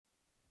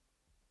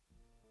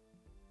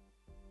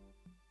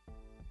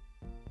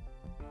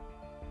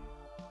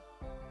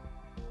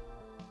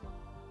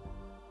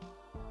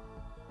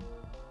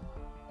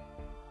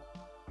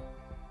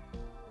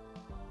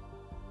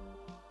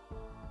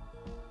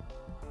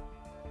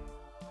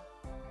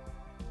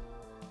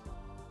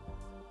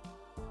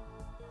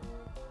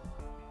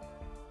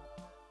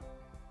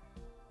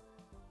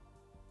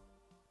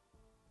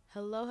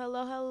Hello,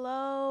 hello,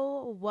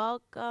 hello.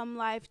 Welcome,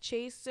 Life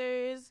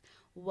Chasers.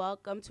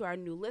 Welcome to our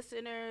new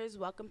listeners.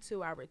 Welcome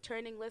to our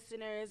returning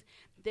listeners.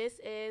 This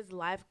is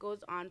Life Goes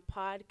On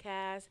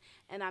podcast,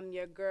 and I'm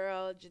your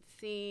girl,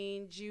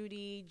 Jacine,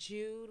 Judy,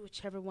 Jude,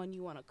 whichever one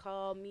you want to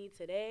call me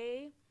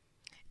today.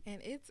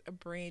 And it's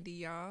Brandy,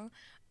 y'all.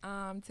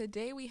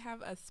 Today we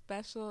have a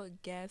special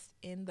guest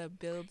in the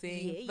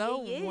building, Yeah,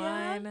 the yeah, yeah.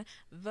 one,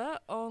 the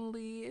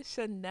only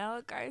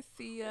Chanel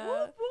Garcia.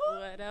 Whoop,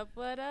 whoop. What up,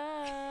 what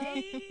up?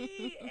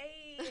 Hey,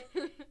 hey.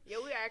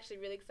 Yo, we are actually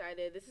really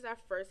excited. This is our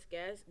first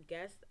guest.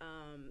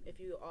 If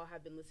you all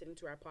have been listening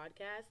to our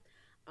podcast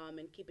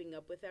and keeping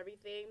up with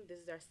everything, this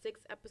is our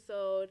sixth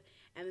episode,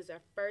 and this is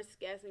our first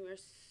guest, and we're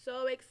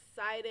so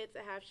excited to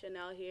have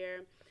Chanel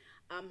here.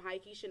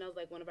 Heike, Chanel's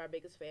like one of our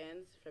biggest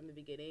fans from the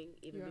beginning,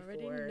 even You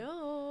already before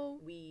know.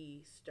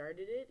 we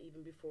started it,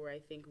 even before I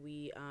think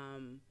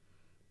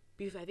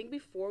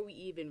before we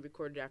even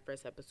recorded our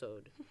first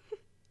episode.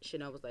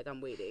 Chanel was like,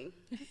 I'm waiting.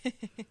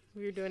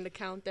 We were doing the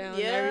countdown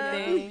Yeah. and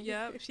everything.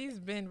 Yep, she's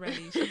been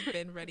ready. She's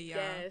been ready, y'all.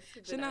 Yes.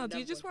 Chanel, do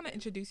you just want to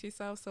introduce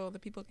yourself so the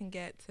people can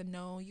get to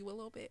know you a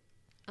little bit?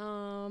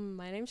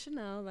 My name's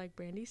Chanel, like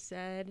Brandy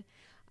said.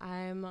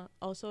 I'm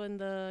also in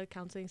the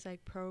counseling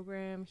psych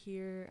program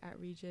here at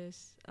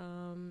Regis.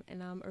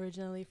 And I'm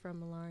originally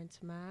from Lawrence,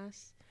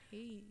 Mass.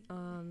 Hey.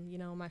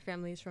 My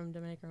family is from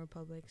Dominican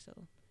Republic, so,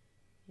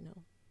 you know,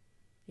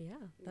 yeah,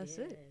 that's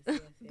it.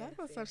 That's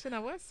what's up,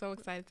 Chanel. We're so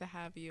excited to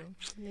have you.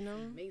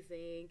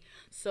 Amazing.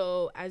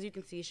 So, as you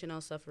can see,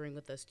 Chanel's suffering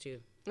with us too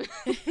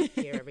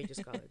here at Regis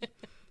College.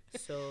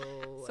 So,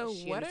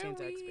 she what are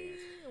understands our experience.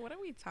 what are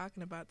we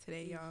talking about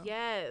today, y'all?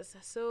 Yes.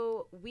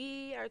 So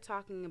we are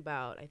talking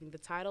about, I think the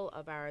title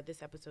of our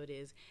this episode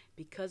is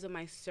Because of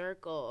My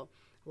Circle,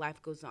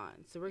 Life Goes On.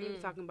 So we're going to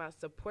be talking about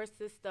support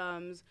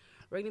systems.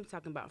 We're going to be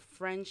talking about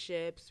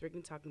friendships. We're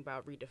going to be talking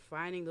about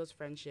redefining those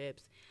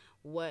friendships.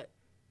 What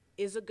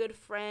is a good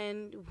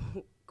friend,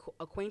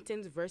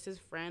 acquaintance versus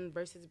friend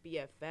versus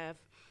BFF,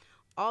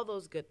 all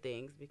those good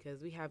things,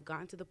 because we have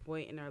gotten to the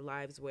point in our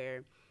lives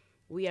where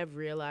we have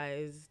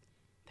realized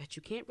that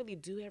you can't really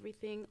do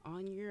everything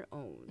on your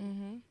own.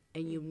 Mm-hmm.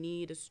 And you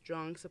need a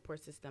strong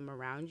support system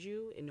around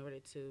you in order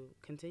to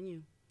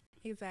continue.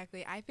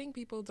 Exactly. I think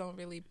people don't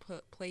really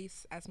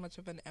place as much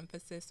of an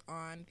emphasis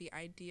on the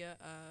idea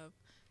of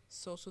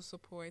social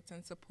supports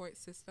and support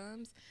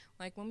systems.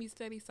 Like when we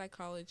study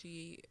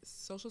psychology,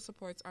 social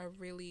supports are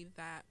really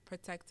that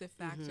protective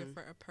factor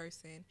for a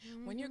person.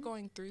 When you're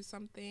going through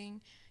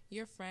something,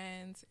 your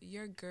friends,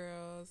 your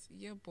girls,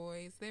 your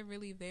boys, they're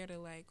really there to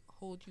like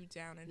hold you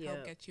down and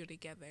help get you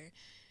together.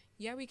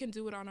 Yeah, we can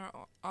do it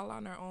all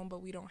on our own,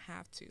 but we don't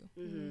have to.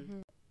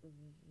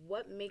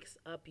 What makes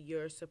up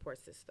your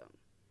support system?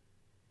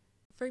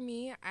 For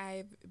me,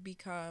 I've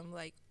become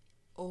like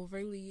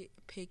overly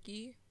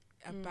picky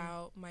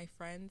about my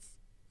friends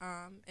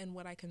and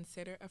what I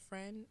consider a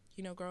friend.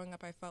 You know, growing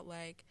up, I felt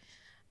like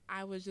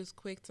I was just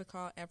quick to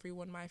call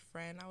everyone my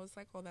friend. I was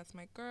like, "Oh, that's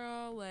my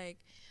girl." Like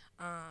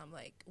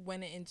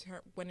when in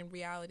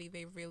reality,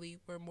 they really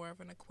were more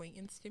of an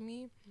acquaintance to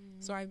me.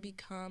 So I've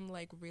become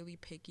like really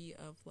picky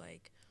of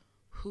like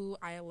who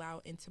I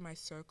allow into my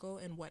circle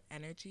and what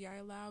energy I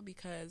allow,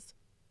 because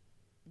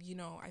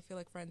I feel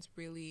like friends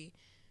really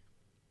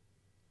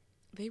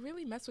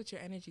mess with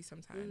your energy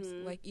sometimes,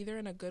 like either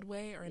in a good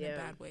way or in a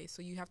bad way.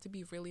 So you have to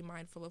be really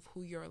mindful of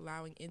who you're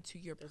allowing into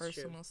your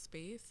personal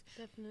space.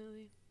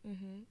 Definitely.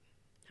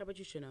 How about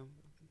you, Chanel?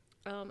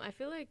 I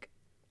feel like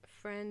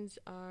friends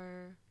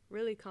are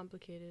really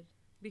complicated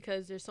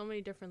because there's so many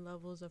different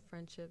levels of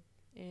friendship.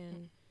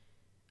 And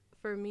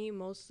for me,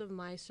 most of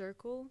my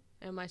circle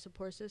and my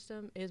support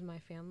system is my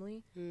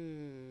family.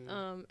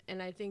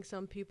 And I think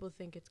some people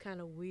think it's kind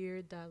of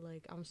weird that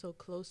like I'm so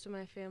close to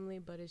my family,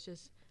 but it's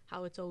just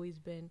how it's always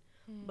been.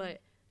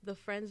 But the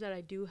friends that I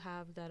do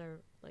have that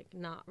are like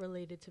not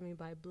related to me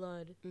by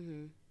blood,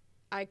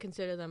 I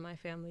consider them my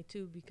family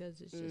too, because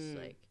it's just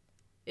like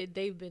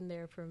they've been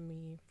there for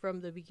me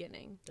from the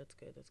beginning. That's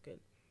good. That's good.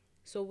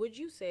 So would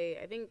you say,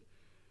 I think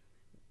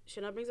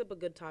Chanel brings up a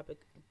good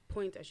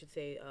point, I should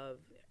say, of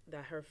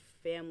that her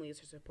family is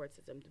her support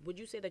system. Would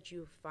you say that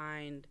you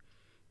find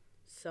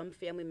some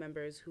family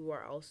members who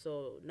are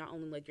also not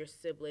only like your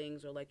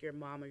siblings or like your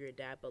mom or your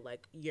dad, but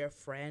like your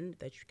friend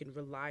that you can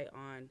rely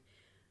on,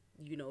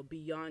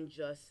 beyond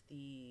just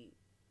the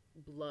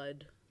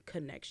blood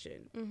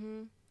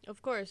connection?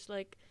 Of course,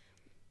 like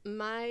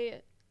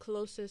my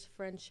closest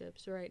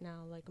friendships right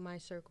now, like my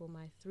circle,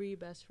 my three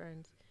best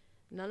friends,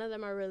 none of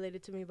them are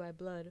related to me by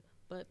blood,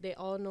 but they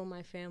all know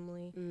my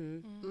family.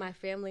 My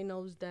family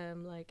knows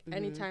them. Like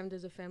anytime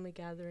there's a family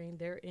gathering,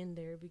 they're in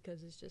there,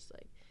 because it's just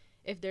like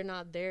if they're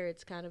not there,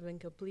 it's kind of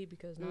incomplete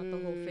because not the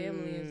whole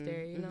family is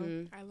there, you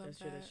know? I love That's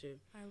that. true, that's true.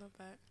 I love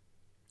that.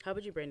 How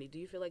about you, Brandy? Do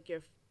you feel like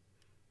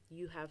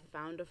you have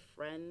found a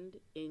friend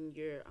in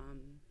your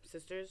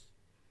sisters?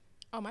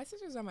 Oh, my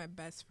sisters are my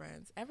best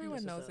friends.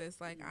 Everyone That's knows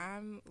what's up.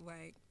 this.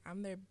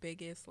 I'm their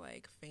biggest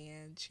like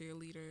fan,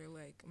 cheerleader.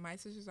 Like my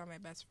sisters are my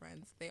best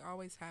friends. They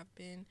always have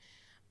been.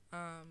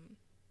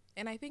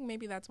 And I think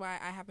maybe that's why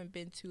I haven't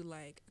been too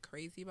like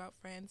crazy about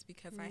friends,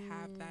 because I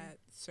have that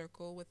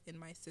circle within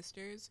my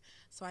sisters.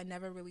 So I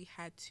never really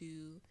had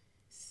to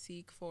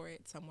seek for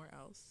it somewhere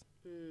else.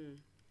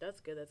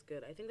 That's good. That's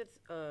good. I think that's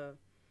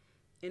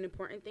an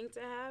important thing to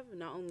have.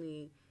 Not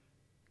only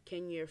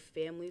can your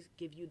families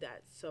give you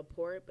that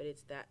support, but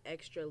it's that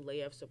extra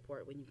layer of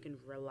support when you can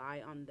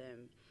rely on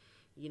them,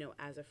 you know,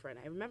 as a friend.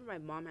 I remember my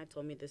mom had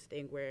told me this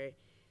thing where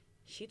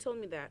she told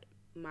me that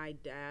my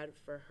dad,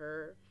 for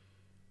her,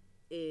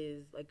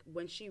 is like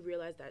when she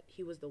realized that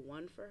he was the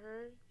one for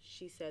her,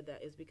 she said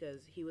that is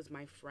because he was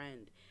my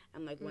friend.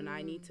 And like when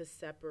I need to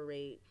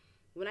separate,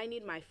 when I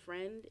need my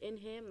friend in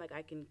him, like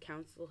I can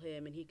counsel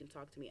him and he can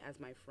talk to me as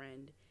my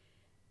friend.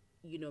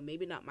 You know,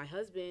 maybe not my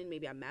husband,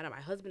 maybe I'm mad at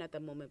my husband at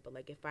that moment, but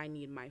like if I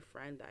need my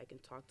friend, I can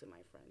talk to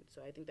my friend.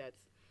 So I think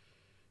that's,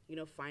 you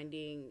know,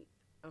 finding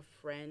a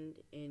friend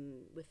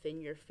in within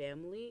your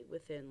family,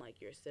 within like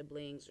your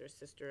siblings or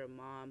sister or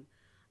mom,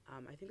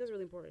 I think that's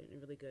really important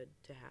and really good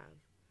to have.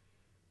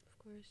 Of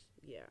course.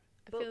 Yeah.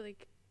 I feel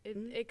like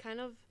it kind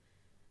of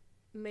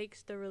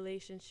makes the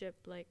relationship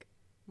like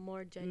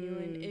more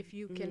genuine if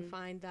you can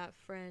find that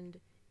friend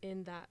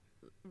in that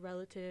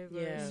relative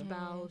or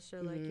spouse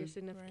or like your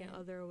significant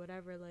other or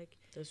whatever. Like,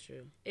 that's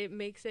true. It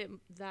makes it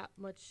that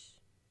much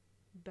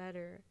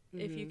better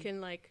if you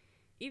can like,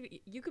 even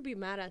you could be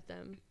mad at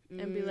them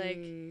and be like,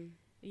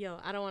 yo,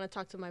 I don't want to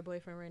talk to my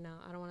boyfriend right now.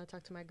 I don't want to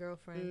talk to my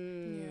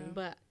girlfriend.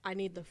 But I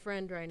need the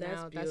friend right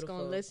now that's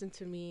going to listen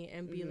to me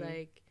and be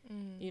like,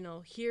 you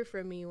know, here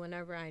for me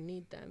whenever I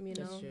need them, you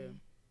know? That's true.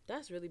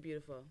 That's really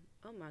beautiful.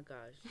 Oh, my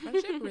gosh.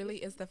 Friendship really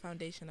is the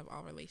foundation of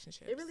all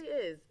relationships. It really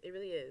is. It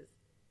really is.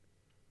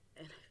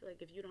 And I feel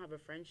like if you don't have a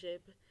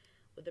friendship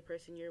with the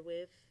person you're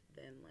with,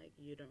 then, like,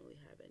 you don't really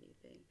have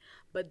anything.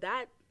 But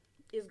that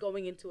is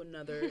going into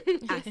another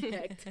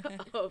aspect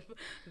of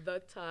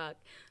the talk.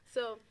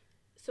 So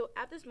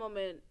at this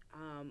moment,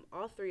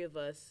 all three of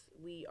us,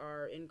 we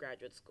are in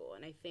graduate school.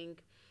 And I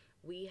think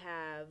we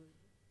have,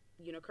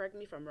 you know, correct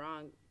me if I'm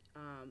wrong,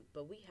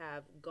 but we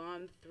have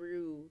gone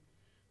through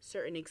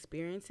certain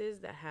experiences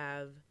that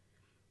have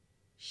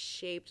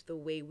shaped the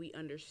way we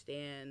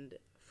understand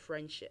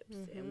friendships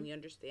and we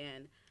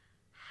understand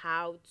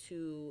how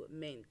to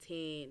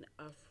maintain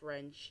a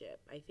friendship.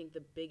 I think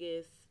the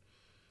biggest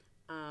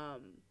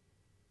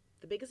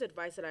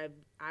advice that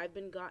I've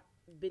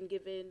been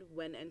given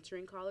when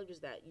entering college is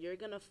that you're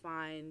gonna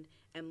find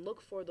and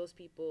look for those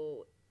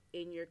people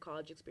in your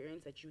college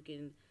experience that you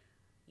can,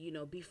 you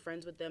know, be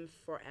friends with them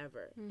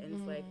forever. And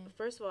it's like,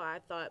 first of all, I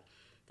thought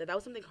that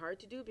was something hard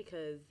to do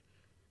because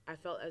I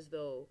felt as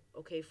though,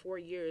 okay, 4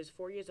 years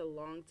is a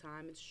long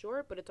time. It's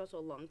short, but it's also a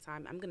long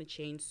time. I'm going to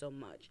change so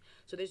much.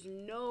 So there's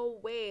no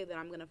way that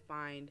I'm going to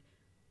find,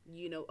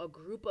 you know, a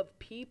group of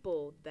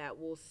people that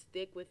will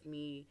stick with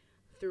me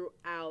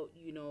throughout,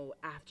 you know,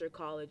 after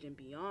college and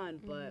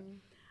beyond. But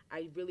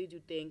I really do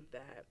think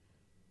that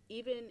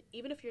even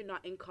if you're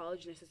not in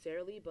college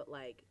necessarily, but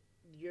like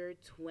your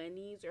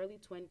 20s, early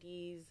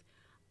 20s,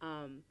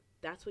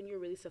 that's when you're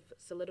really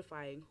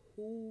solidifying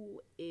who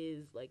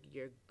is like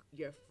your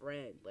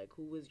friend, like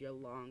who is your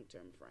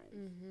long-term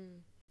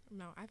friend.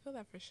 No, I feel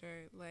that for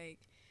sure. Like,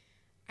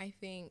 I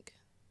think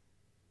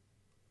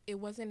it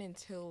wasn't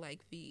until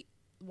like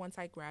once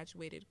I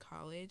graduated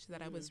college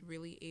that I was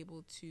really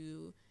able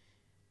to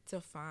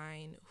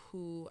define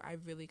who I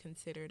really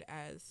considered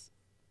as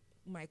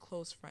my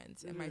close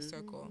friends in my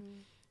circle.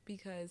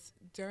 Because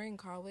during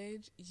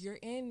college, you're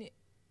in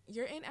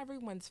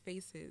everyone's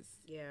faces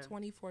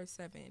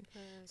 24/7.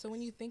 So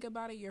when you think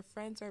about it, your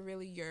friends are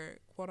really your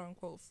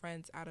quote-unquote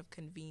friends out of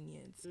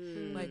convenience.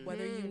 Like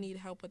whether you need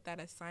help with that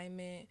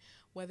assignment,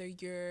 whether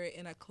you're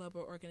in a club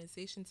or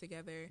organization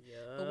together.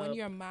 But when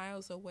you're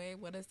miles away,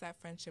 what does that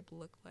friendship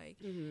look like?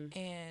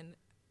 And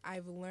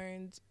I've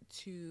learned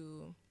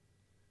to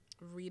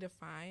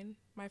redefine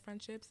my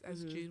friendships,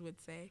 as Jude would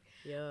say.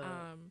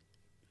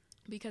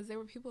 Because there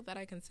were people that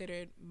I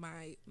considered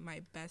my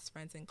best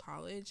friends in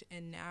college,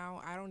 and now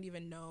I don't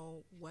even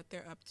know what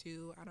they're up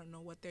to. I don't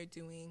know what they're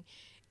doing.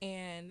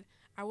 And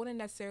I wouldn't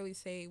necessarily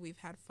say we've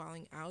had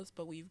falling outs,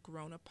 but we've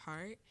grown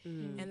apart.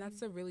 And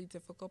that's the really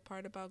difficult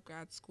part about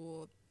grad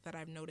school that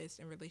I've noticed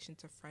in relation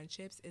to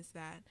friendships, is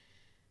that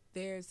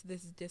there's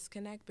this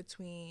disconnect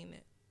between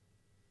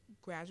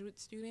graduate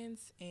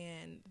students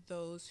and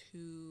those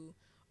who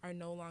are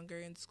no longer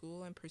in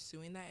school and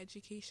pursuing that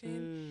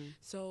education.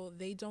 So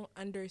they don't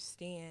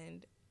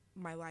understand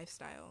my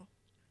lifestyle.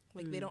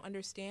 Like they don't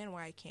understand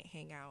why I can't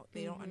hang out.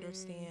 They don't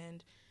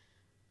understand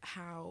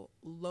how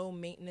low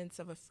maintenance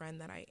of a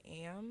friend that I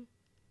am.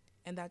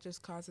 And that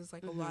just causes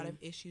like a lot of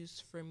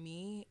issues for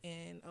me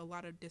and a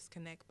lot of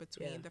disconnect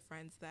between the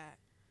friends that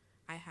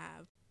I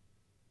have.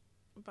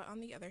 But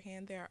on the other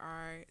hand, there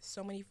are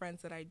so many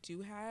friends that I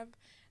do have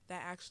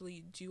that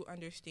actually do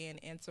understand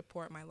and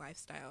support my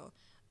lifestyle,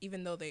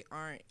 even though they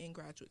aren't in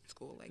graduate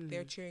school. Like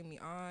they're cheering me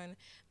on,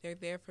 they're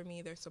there for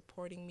me, they're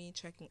supporting me,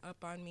 checking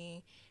up on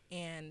me,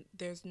 and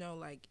there's no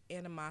like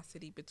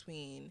animosity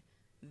between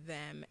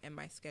them and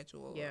my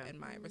schedule and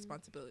my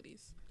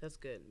responsibilities. That's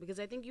good, because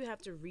I think you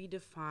have to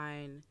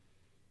redefine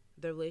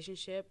the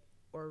relationship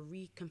or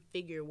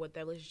reconfigure what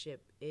that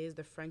relationship is,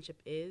 the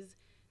friendship is,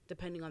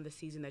 depending on the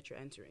season that you're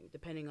entering,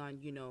 depending on,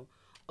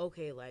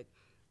 okay, like,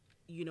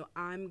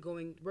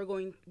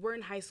 we're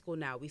in high school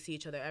now. We see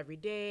each other every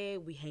day.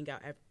 We hang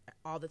out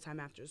all the time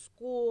after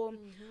school.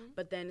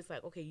 But then it's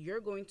like, okay,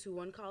 you're going to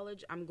one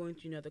college, I'm going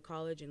to another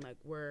college, and like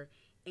we're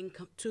in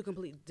two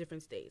completely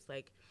different states.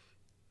 Like,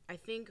 I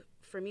think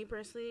for me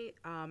personally,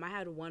 I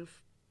had one,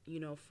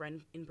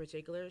 friend in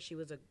particular. She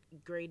was a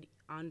grade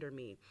under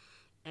me.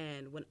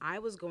 And when I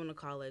was going to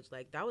college,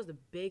 like, that was the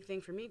big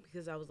thing for me,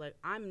 because I was like,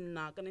 I'm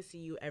not going to see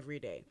you every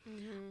day.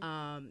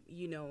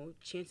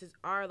 Chances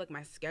are, like,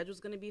 my schedule's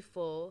going to be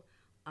full.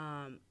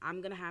 I'm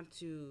going to have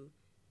to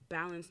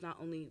balance not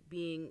only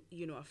being,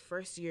 a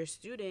first-year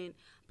student,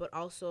 but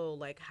also,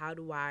 like, how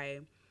do I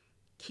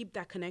keep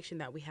that connection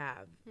that we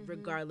have,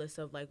 regardless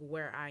of, like,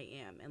 where I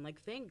am. And, like,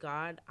 thank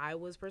God I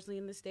was personally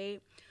in the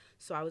state,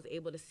 so I was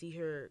able to see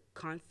her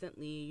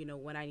constantly,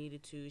 when I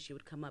needed to. She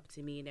would come up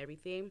to me and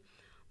everything.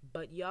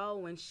 But,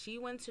 y'all, when she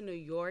went to New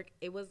York,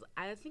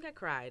 I think I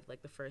cried,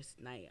 like, the first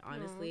night,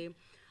 honestly.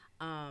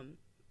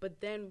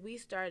 But then we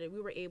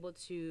were able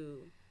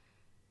to,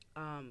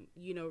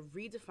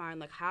 redefine,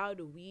 like, how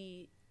do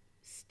we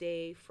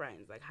stay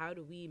friends? Like, how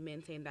do we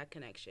maintain that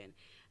connection?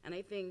 And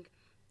I think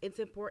it's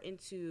important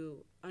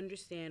to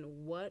understand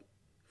what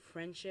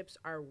friendships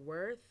are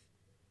worth,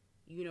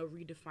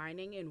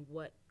 redefining, and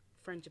what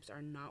friendships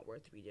are not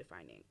worth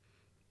redefining.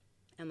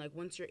 And, like,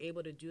 once you're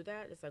able to do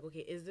that, it's like,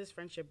 okay, is this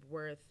friendship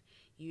worth,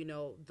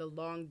 the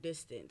long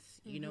distance?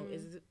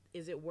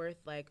 Is it worth,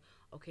 like,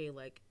 okay,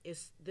 like,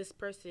 is this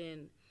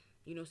person,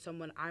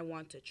 someone I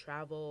want to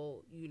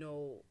travel,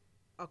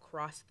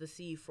 across the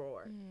sea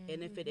for?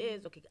 And if it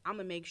is, okay, I'm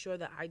going to make sure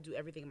that I do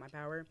everything in my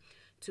power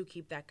to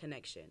keep that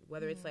connection.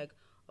 Whether it's like,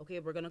 okay,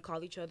 we're going to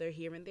call each other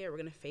here and there. We're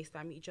going to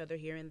FaceTime each other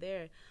here and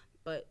there.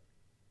 But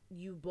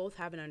you both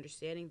have an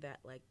understanding that,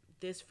 like,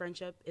 this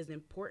friendship is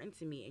important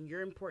to me and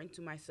you're important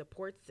to my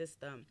support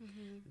system,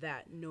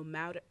 that no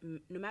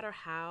matter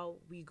how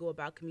we go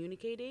about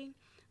communicating,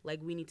 like,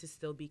 we need to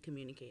still be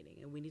communicating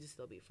and we need to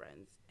still be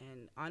friends.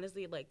 And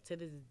honestly, like, to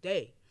this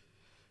day,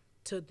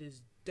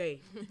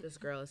 this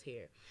girl is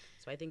here.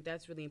 So I think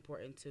that's really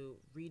important to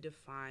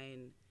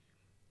redefine,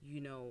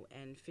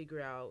 and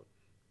figure out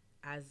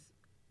as,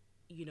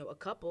 a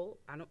couple.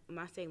 I'm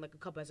not saying like a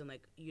couple as in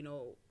like,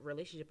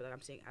 relationship, but like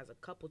I'm saying as a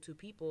couple, two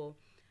people,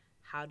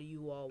 how do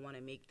you all want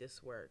to make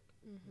this work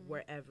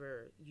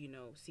wherever,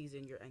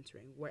 season you're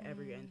entering,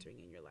 wherever you're entering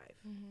in your life.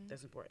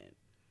 That's important.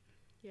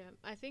 Yeah,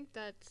 I think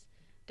that's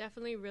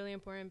definitely really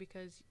important,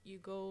 because you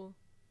go,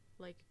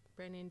 like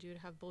Brandon and Jude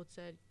have both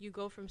said, you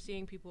go from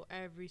seeing people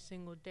every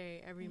single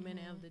day, every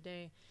minute of the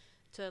day,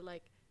 to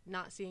like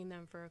not seeing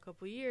them for a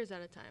couple years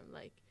at a time.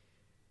 Like,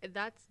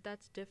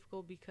 that's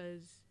difficult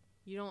because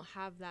you don't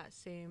have that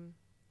same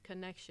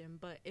connection.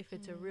 But if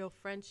it's a real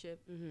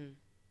friendship,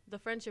 the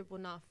friendship will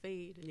not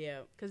fade.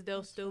 Yeah, because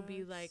they'll still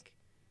be like,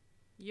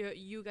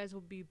 you guys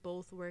will be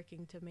both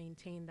working to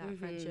maintain that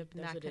friendship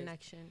and that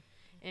connection.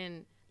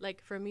 And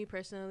like for me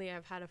personally,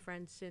 I've had a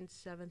friend since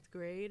 7th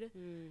grade,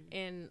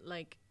 and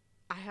like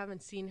I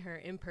haven't seen her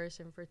in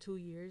person for 2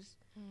 years,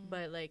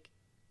 but like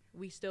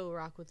we still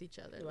rock with each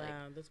other. Wow,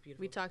 like, that's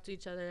beautiful. We talk to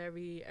each other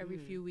every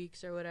few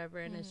weeks or whatever,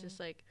 and it's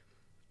just like,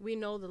 we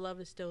know the love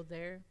is still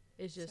there.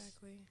 It's just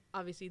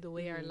obviously the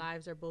way our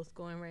lives are both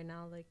going right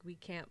now, like we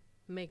can't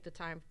make the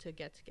time to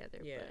get together.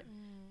 Yeah.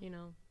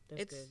 But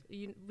That's it's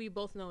good. we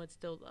both know it's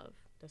still love.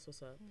 That's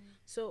what's up.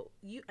 So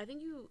I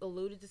think you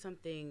alluded to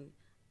something,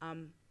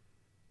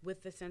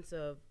 with the sense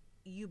of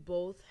you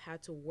both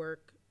had to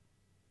work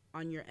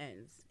on your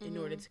ends in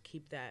order to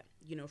keep that,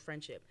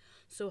 friendship.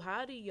 So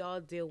how do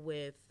y'all deal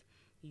with,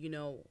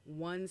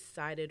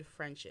 one-sided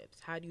friendships?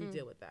 How do you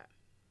deal with that?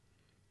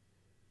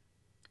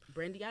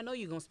 Brandy, I know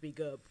you're going to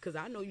speak up because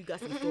I know you got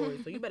some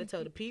stories, so you better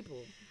tell the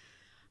people.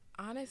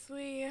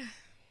 Honestly,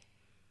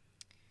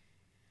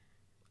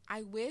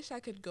 I wish I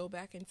could go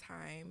back in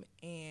time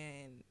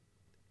and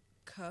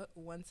cut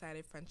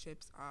one-sided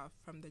friendships off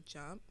from the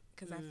jump,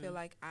 because I feel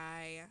like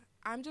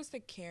I'm just a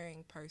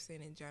caring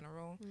person in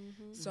general.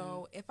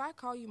 So if I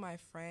call you my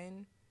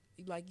friend,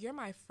 like, you're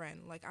my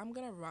friend. Like, I'm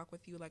going to rock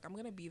with you. Like, I'm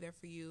going to be there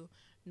for you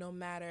no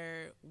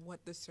matter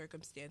what the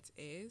circumstance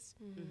is.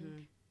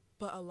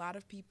 But a lot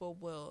of people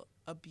will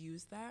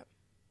abuse that,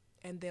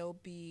 and they'll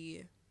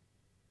be,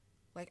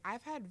 like,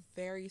 I've had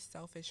very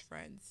selfish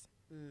friends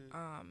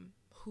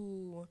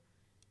who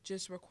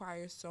just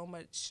require so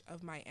much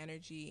of my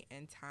energy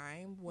and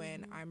time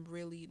when I'm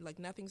really, like,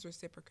 nothing's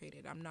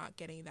reciprocated. I'm not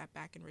getting that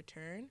back in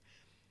return.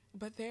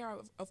 But there are,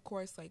 of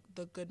course, like,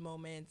 the good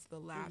moments, the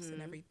laughs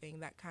and everything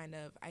that kind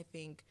of, I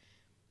think,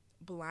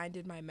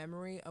 blinded my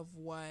memory of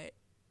what,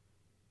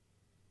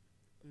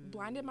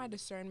 blinded my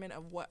discernment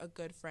of what a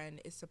good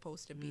friend is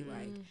supposed to be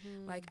like.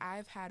 Like,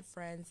 I've had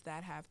friends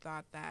that have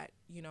thought that,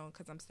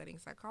 because I'm studying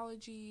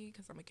psychology,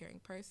 because I'm a caring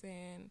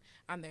person,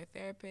 I'm their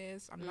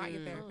therapist. I'm not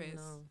your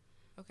therapist. Oh,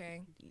 no.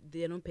 Okay.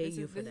 They don't pay This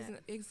you is, for this that. isn't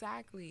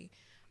exactly.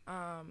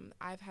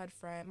 I've had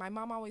friends. My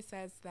mom always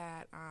says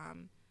that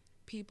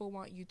people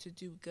want you to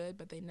do good,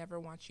 but they never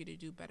want you to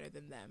do better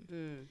than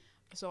them.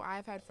 So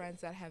I've had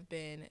friends that have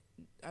been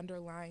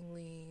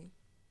underlyingly,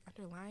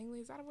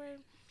 is that a word?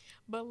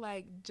 But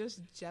like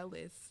just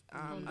jealous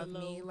of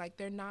me. Like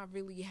they're not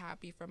really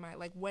happy for my,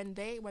 like when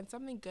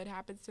something good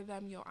happens to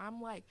them, yo,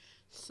 I'm like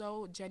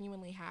so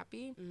genuinely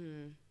happy.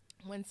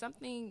 When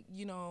something,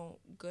 you know,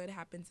 good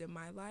happens in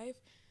my life,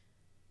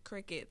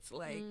 crickets,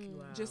 like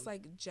just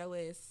like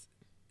jealous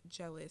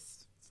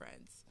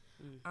friends.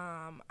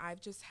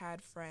 I've just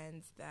had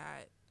friends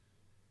that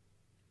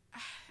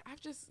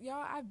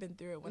I've been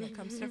through it when it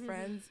comes to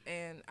friends,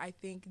 and I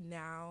think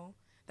now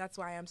that's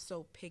why I'm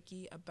so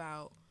picky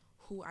about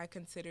who I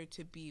consider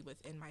to be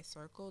within my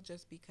circle,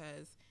 just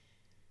because,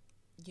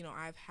 you know,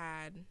 I've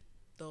had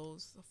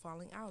those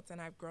falling outs and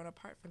I've grown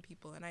apart from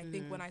people. And I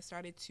think when I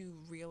started to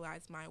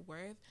realize my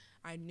worth,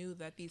 I knew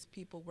that these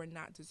people were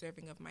not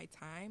deserving of my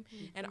time.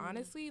 And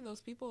honestly, those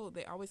people,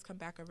 they always come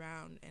back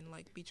around and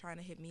like be trying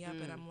to hit me up,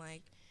 and I'm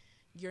like,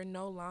 you're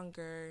no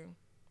longer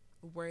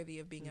worthy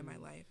of being in my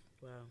life.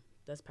 Wow,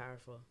 that's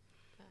powerful.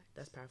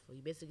 That's powerful.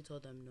 You basically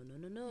told them,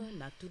 no,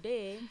 not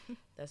today.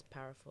 That's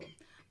powerful.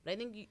 But I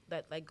think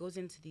that like goes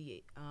into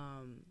the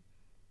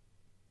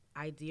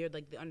idea,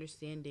 like the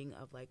understanding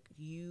of like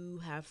you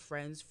have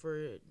friends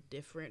for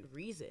different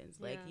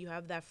reasons. Like you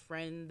have that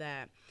friend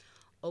that,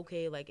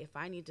 okay, like if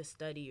I need to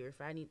study, or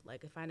if I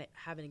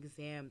have an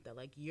exam, that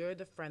like you're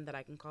the friend that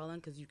I can call on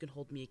because you can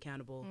hold me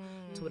accountable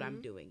to what I'm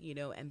doing, you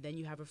know. And then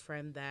you have a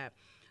friend that,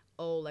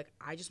 oh, like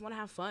I just want to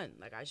have fun,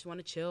 like I just want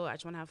to chill, I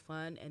just want to have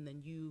fun, and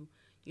then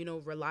you know,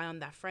 rely on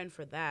that friend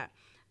for that.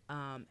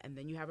 And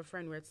then you have a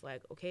friend where it's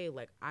like, okay,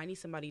 like I need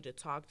somebody to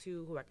talk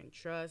to, who I can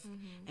trust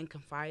and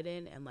confide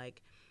in, and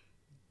like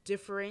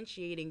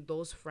differentiating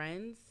those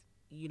friends,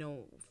 you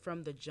know,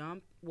 from the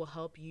jump will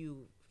help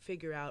you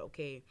figure out,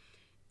 okay,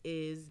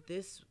 is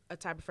this a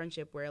type of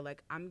friendship where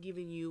like I'm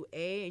giving you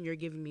A and you're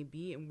giving me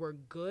B and we're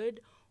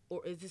good?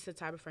 Or is this a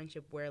type of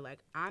friendship where like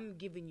I'm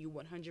giving you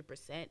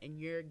 100% and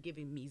you're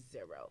giving me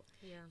 0?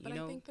 Yeah. But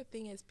I think the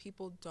thing is,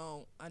 people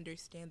don't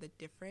understand the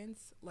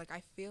difference. Like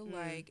I feel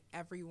like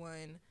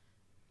everyone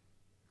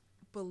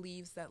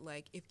believes that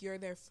like if you're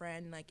their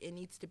friend, like it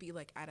needs to be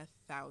like at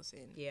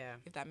 1,000. Yeah.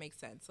 If that makes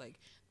sense. Like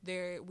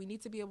we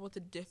need to be able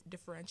to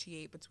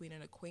differentiate between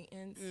an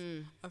acquaintance,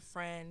 a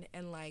friend,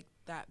 and like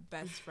that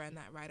best friend,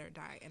 that ride or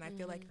die. And I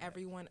feel like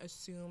everyone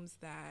assumes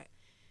that.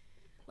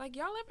 Like,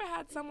 y'all ever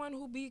had someone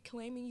who be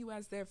claiming you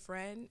as their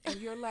friend, and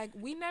you're like,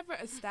 we never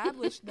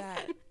established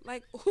that.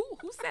 Like,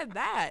 who said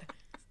that?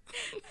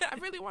 I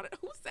really want to,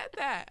 who said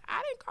that?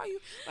 I didn't call you.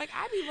 Like,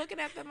 I be looking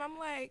at them, I'm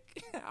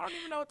like, I don't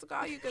even know what to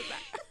call you, because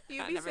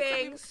you be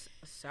saying,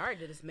 sorry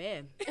to this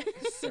man.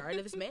 Sorry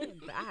to this man,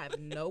 but I have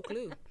no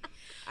clue.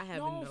 I have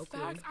no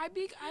clue. I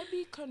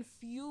be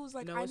confused.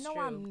 Like, no, I know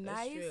I'm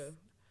nice.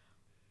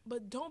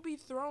 But don't be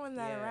throwing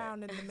that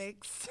around in the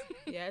mix.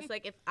 Yeah, it's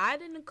like if I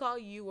didn't call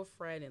you a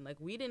friend and like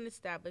we didn't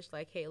establish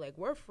like, hey, like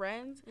we're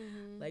friends,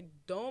 like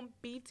don't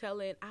be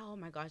telling, oh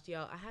my gosh,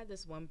 y'all, I had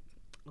this one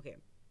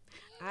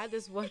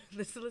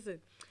listen,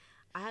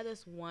 I had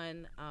this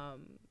one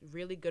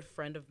really good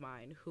friend of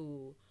mine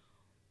who,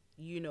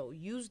 you know,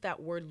 used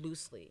that word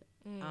loosely.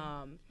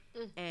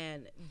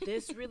 And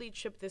this really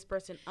tripped this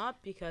person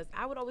up, because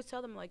I would always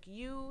tell them like,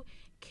 you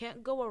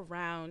can't go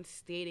around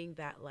stating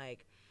that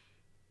like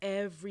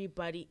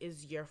everybody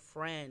is your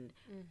friend,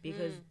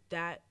 because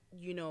that,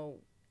 you know,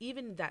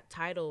 even that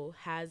title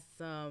has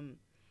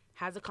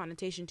a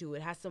connotation to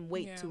it, has some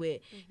weight to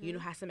it, you know,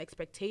 has some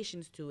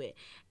expectations to it.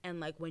 And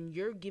like when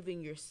you're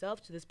giving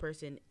yourself to this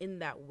person in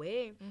that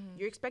way,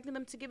 you're expecting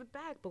them to give it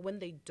back. But when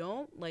they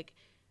don't, like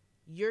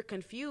you're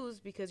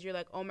confused, because you're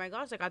like, oh my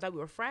gosh, like I thought we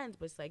were friends,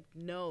 but it's like,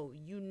 no,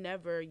 y'all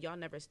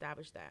never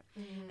established that.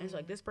 And so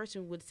like this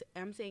person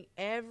I'm saying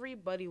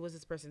everybody was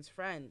this person's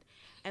friend,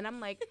 and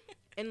I'm like,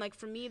 and like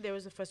for me there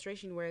was a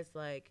frustration where it's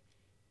like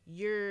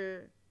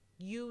you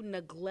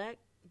neglect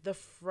the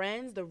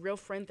friends, the real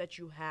friends that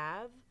you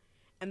have,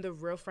 and the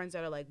real friends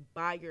that are like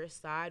by your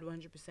side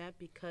 100%,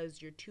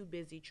 because you're too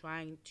busy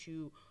trying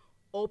to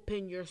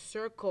open your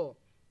circle.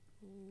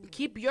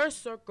 Keep your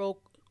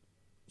circle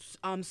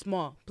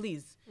small,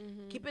 please.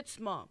 Keep it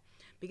small.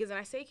 Because, and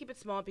I say keep it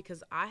small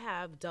because I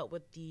have dealt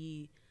with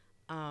the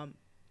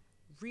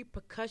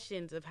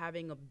repercussions of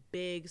having a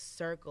big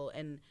circle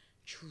and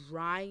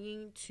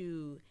trying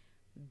to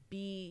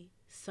be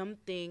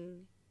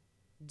something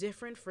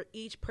different for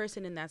each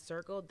person in that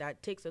circle.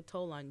 That takes a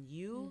toll on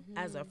you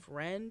as a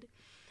friend,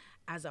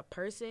 as a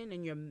person,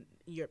 and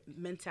your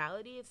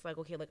mentality. It's like,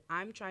 okay, like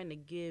I'm trying to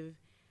give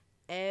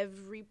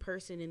every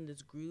person in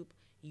this group,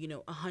 you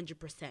know,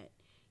 100%.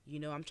 You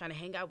know, I'm trying to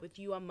hang out with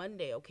you on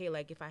Monday. Okay,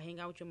 like if I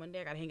hang out with you on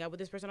Monday, I gotta hang out with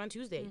this person on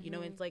Tuesday. You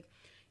know, it's like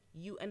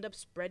you end up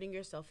spreading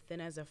yourself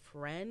thin as a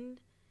friend.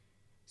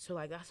 So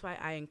like that's why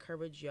I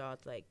encourage y'all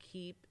to like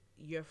keep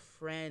your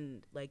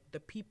friend, like the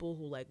people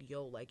who like,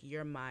 yo, like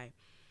you're my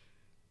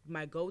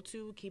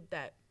go-to. Keep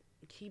that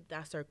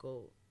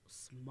circle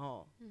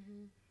small.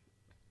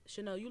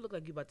 Chanel, you look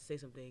like you about to say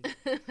something.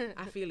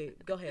 I feel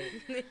it. Go ahead.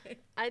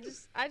 I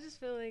just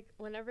feel like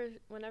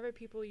whenever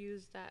people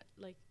use that,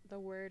 like the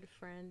word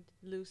friend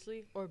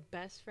loosely or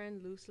best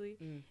friend loosely,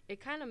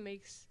 it kind of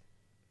makes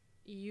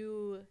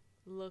you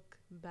look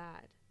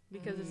bad,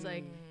 because it's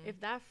like if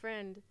that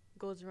friend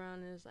goes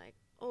around and is like,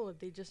 oh,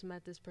 they just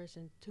met this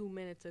person 2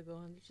 minutes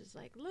ago and they're just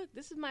like, look,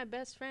 this is my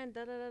best friend,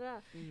 da da da da,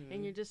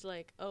 and you're just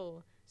like,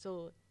 oh,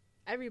 so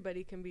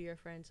everybody can be your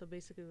friend, so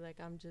basically like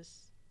I'm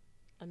just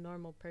a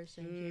normal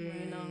person here,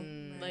 you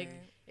know, like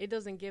it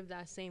doesn't give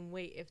that same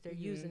weight if they're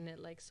using it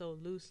like so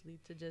loosely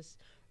to just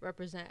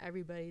represent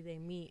everybody they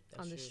meet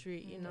on the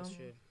street, you know. That's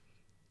true.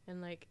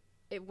 And like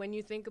when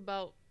you think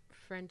about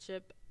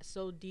friendship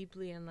so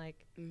deeply and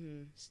like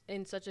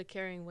in such a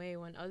caring way,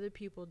 when other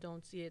people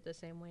don't see it the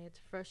same way, it's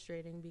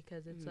frustrating,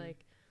 because it's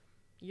like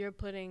you're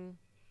putting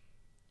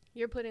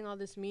all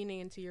this meaning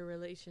into your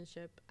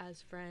relationship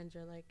as friends,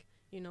 or like,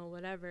 you know,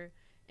 whatever,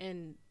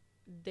 and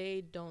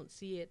they don't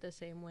see it the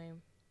same way.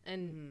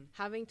 And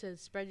having to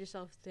spread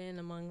yourself thin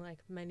among like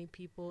many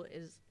people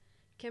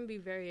can be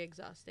very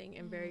exhausting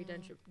and very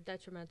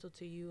detrimental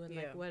to you and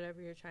like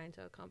whatever you're trying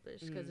to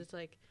accomplish, because it's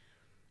like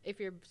if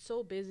you're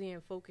so busy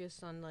and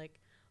focused on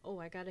like, oh,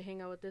 I gotta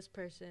hang out with this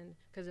person,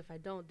 because if I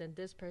don't, then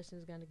this person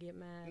is gonna get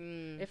mad.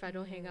 If I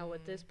don't hang out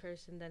with this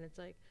person, then it's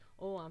like,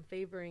 oh, I'm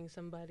favoring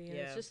somebody, and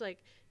it's just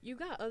like you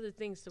got other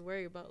things to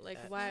worry about. Like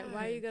why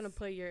are you gonna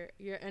put your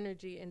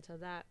energy into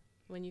that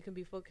when you can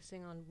be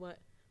focusing on what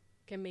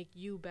can make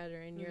you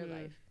better in your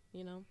life,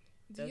 you know?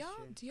 Do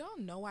y'all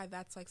know why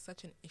that's like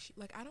such an issue?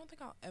 Like I don't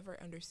think I'll ever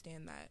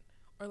understand that.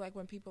 Or like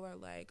when people are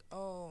like,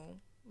 oh,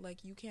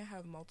 like you can't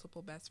have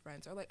multiple best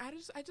friends, or like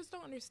I just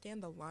don't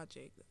understand the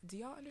logic. Do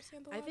y'all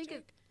understand the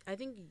logic? I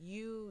think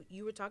you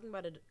were talking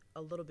about it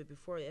a little bit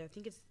before. I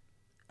think it's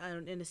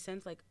in a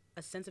sense like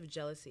a sense of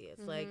jealousy.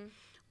 It's like,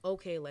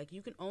 okay, like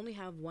you can only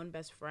have one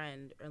best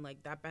friend, and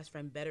like that best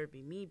friend better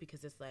be me,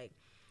 because it's like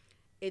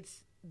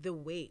it's the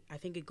weight. I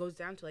think it goes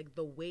down to like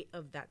the weight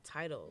of that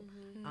title.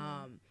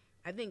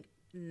 I think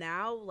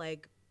now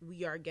like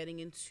we are getting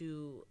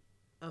into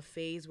a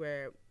phase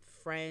where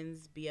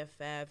friends,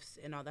 BFFs,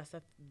 and all that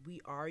stuff, we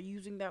are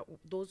using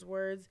those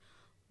words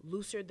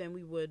looser than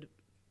we would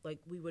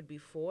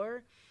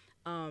before.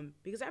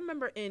 Because I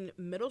remember in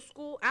middle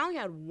school, I only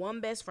had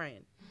one best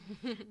friend.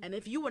 And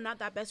if you were not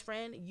that best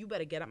friend, you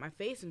better get out my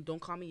face and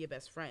don't call me your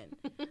best friend.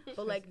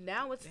 But like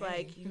now it's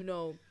like, you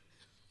know,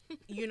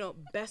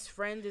 best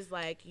friend is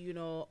like, you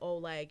know, oh,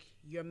 like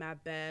you're my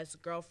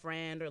best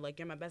girlfriend, or like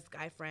you're my best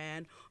guy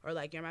friend, or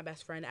like you're my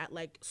best friend at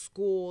like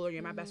school, or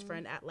you're my best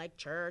friend at like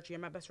church, you're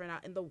my best friend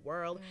out in the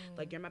world,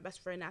 like you're my best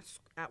friend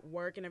at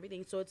work and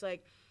everything. So it's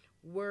like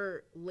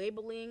we're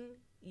labeling,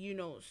 you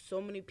know,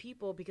 so many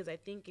people, because I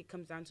think it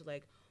comes down to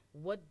like,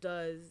 what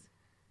does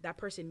that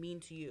person mean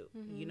to you?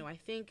 You know, I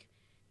think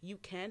you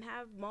can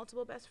have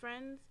multiple best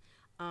friends,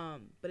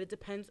 but it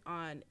depends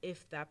on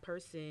if that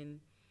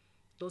person,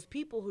 those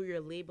people who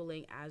you're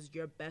labeling as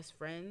your best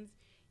friends,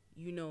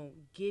 you know,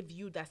 give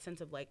you that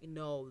sense of like,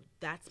 no,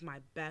 that's my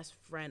best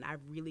friend, I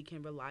really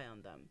can rely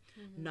on them.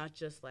 Not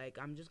just like,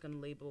 I'm just gonna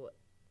label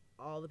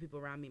all the people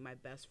around me my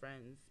best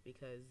friends,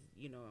 because,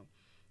 you know,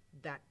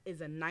 that is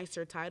a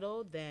nicer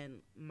title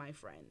than my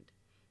friend.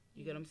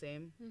 You get what I'm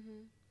saying?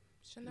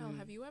 Chanel,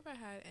 have you ever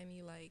had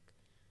any like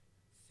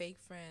fake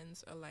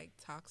friends or like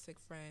toxic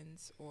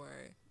friends, or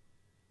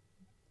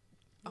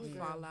a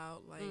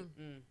fallout? Like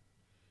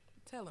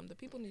tell them, the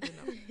people need to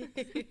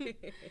know.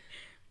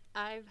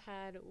 I've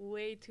had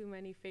way too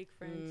many fake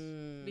friends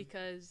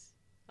because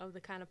of the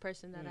kind of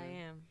person that I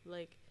am.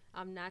 Like,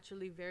 I'm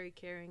naturally very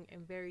caring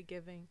and very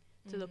giving,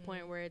 to the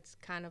point where it's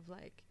kind of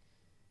like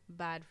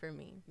bad for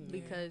me,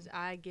 because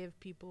I give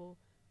people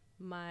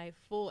my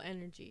full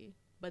energy,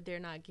 but they're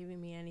not giving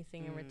me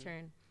anything in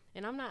return.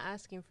 And I'm not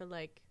asking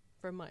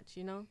for much,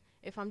 you know?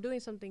 If I'm doing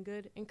something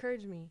good,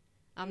 encourage me.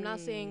 I'm not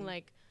saying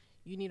like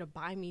you need to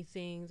buy me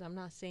things. I'm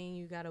not saying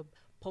you got to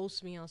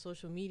post me on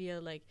social media.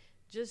 Like,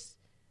 just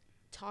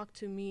talk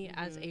to me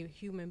as a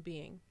human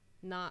being,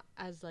 not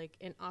as like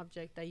an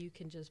object that you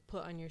can just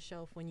put on your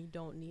shelf when you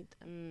don't need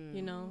them.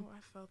 You know? Oh,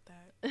 I felt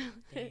that.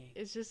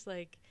 It's just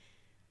like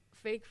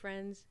fake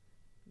friends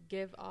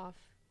give off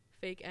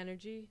fake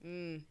energy,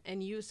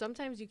 and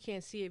sometimes you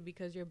can't see it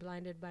because you're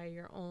blinded by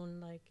your own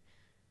like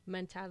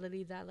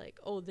mentality that like,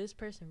 oh, this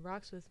person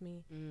rocks with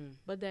me,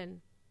 but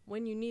then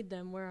when you need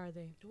them, where are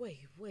they?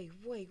 Wait.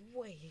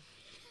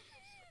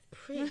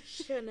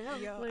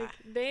 Chanel. Like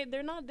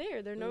they're not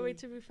there. They're nowhere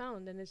to be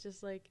found, and it's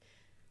just like,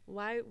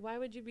 why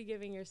would you be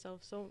giving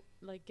yourself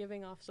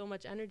giving off so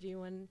much energy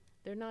when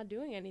they're not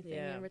doing anything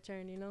in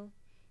return? You know.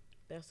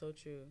 That's so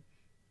true.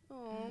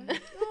 Oh,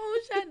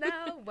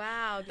 Chanel.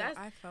 Wow,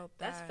 I felt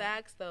that. That's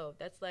facts though.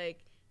 That's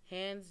like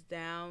hands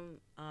down.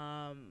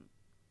 I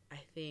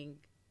think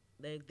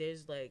like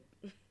there's like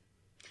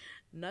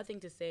nothing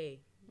to say,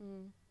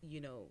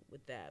 you know,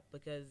 with that,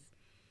 because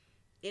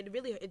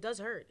it does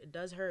hurt. It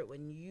does hurt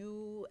when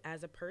you,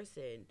 as a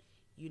person,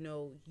 you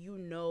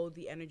know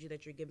the energy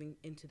that you're giving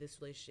into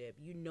this relationship.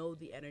 You know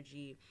the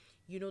energy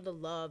you know the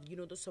love, you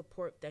know the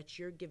support that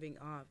you're giving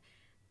off,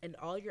 and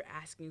all you're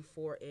asking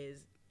for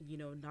is, you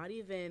know, not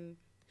even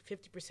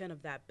 50%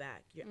 of that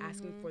back. You're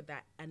asking for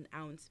that an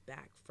ounce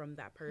back from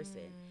that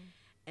person.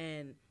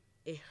 And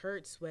it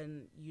hurts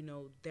when, you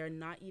know, they're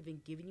not even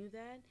giving you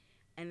that.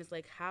 And it's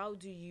like, how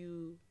do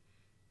you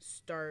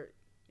start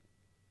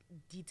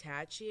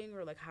detaching,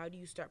 or like how do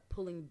you start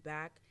pulling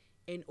back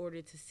in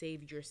order to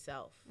save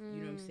yourself? You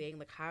know what I'm saying?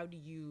 Like, how do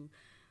you,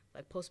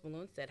 like Post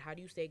Malone said, how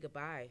do you say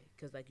goodbye?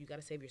 Because like you got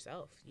to save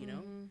yourself, you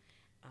know.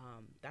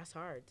 That's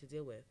hard to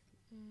deal with.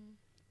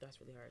 That's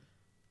really hard.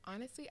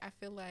 Honestly, I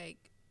feel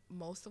like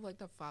most of like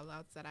the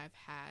fallouts that I've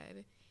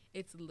had,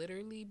 it's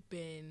literally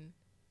been,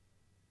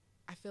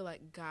 I feel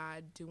like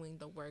God doing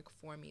the work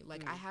for me.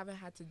 Like I haven't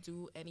had to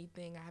do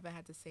anything. I haven't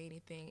had to say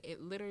anything.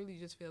 It literally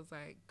just feels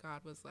like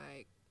God was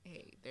like,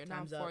 hey, they're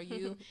not Time's for up.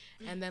 you.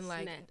 And then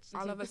like Snatched.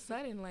 all of a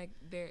sudden, like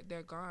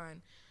they're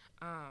gone.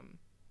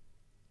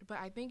 But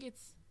I think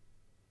it's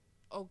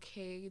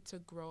okay to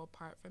grow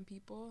apart from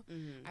people.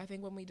 I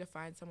think when we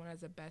define someone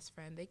as a best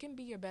friend, they can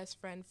be your best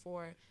friend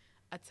for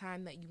a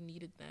time that you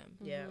needed them.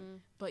 Yeah.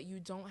 But you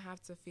don't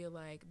have to feel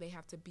like they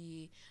have to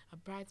be a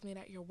bridesmaid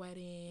at your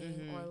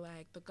wedding or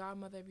like the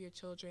godmother of your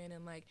children,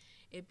 and like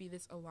it be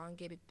this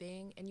elongated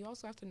thing. And you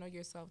also have to know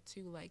yourself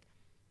too. Like,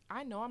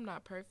 I know I'm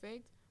not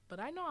perfect, but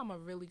I know I'm a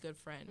really good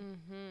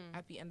friend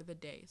at the end of the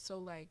day. So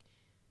like,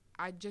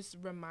 I just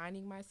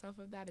reminding myself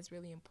of that is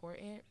really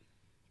important.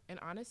 And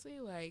honestly,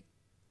 like,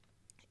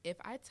 if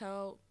I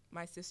tell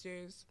my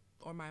sisters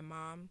or my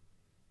mom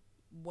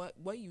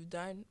what you've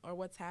done or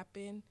what's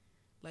happened,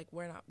 like,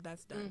 we're not,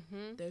 that's done.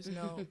 There's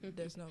no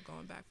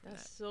going back from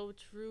That's that. so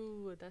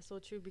true. That's so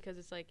true, because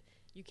it's like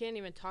you can't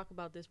even talk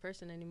about this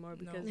person anymore,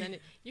 because then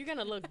you're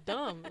gonna look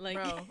dumb. Like,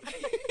 Bro,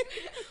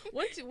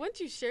 once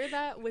you share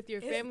that with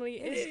your family,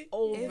 it's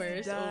over.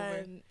 It's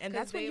over. And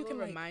that's when you can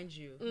like, remind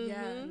you.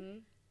 yeah,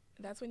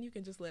 that's when you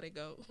can just let it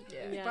go.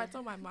 Yeah. If I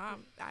told my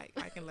mom,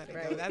 I can let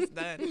it go. That's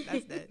done.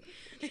 That's done.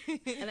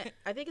 And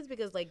I think it's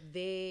because like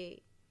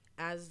they,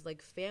 as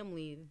like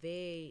family,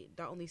 they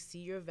not only see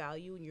your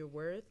value and your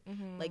worth,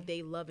 like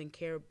they love and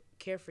care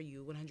for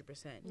you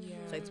 100%. Yeah.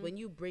 So it's when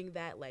you bring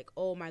that, like,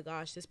 oh my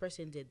gosh, this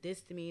person did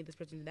this to me, this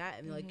person did that,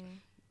 and like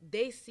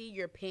they see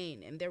your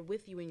pain and they're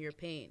with you in your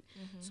pain.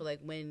 So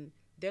like when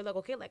they're like,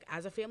 okay, like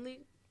as a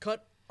family,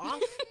 cut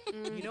off,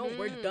 you know,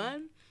 we're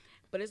done.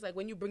 But it's like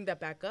when you bring that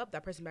back up,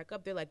 that person back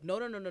up, they're like, no,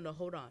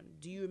 hold on.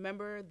 Do you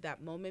remember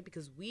that moment?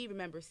 Because we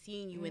remember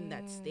seeing you in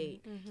that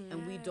state,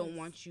 and we don't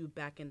want you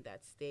back in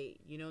that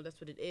state. You know,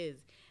 that's what it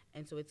is.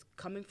 And so it's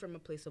coming from a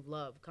place of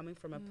love, coming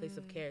from a place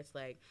of care. It's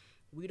like,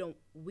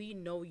 we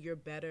know you're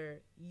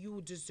better.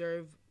 You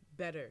deserve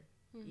better.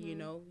 You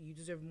know, you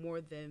deserve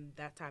more than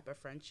that type of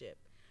friendship.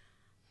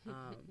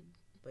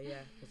 But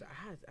yeah, because I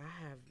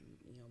have,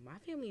 you know, my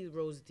family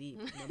rolls deep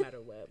no matter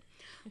what.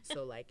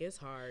 So like it's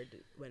hard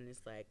when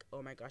it's like,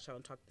 oh my gosh, I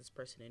don't talk to this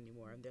person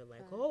anymore, and they're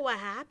like, oh, what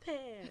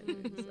happened?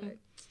 It's like,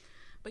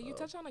 but you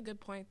touch on a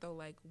good point though,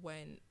 like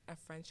when a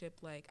friendship,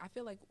 like I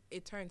feel like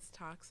it turns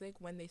toxic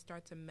when they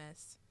start to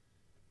mess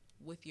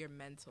with your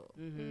mental.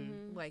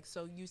 Like,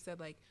 so you said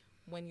like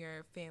when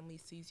your family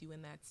sees you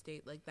in that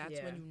state, like that's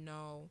when you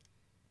know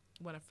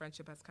when a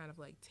friendship has kind of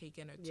like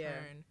taken a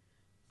turn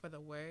for the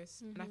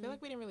worse. And I feel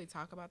like we didn't really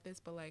talk about this,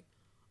 but like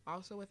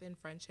also within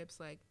friendships,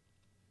 like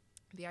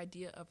the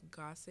idea of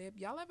gossip.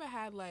 Y'all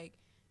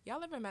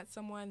ever met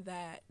someone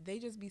that they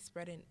just be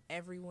spreading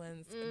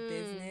everyone's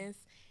business,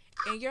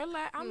 and you're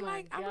like, I'm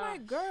like,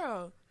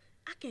 girl,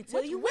 I can't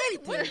tell you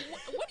anything.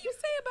 What do you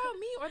say about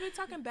me? Or they're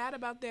talking bad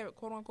about their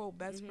quote unquote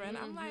best friend.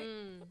 I'm like,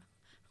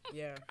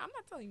 yeah, I'm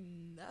not telling you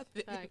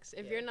nothing. Facts.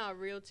 If you're not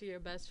real to your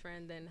best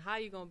friend, then how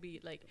you gonna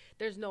be like?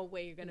 There's no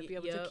way you're gonna be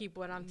able to keep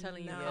what I'm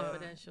telling you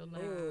confidential.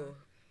 Like,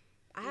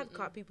 I have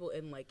caught people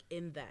in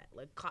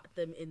that, caught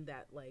them in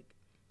that like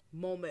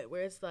moment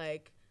where it's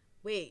like,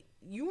 wait,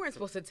 you weren't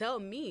supposed to tell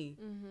me.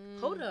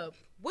 Hold up,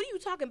 what are you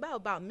talking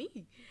about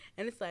me?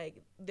 And it's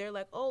like they're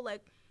like, oh,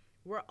 like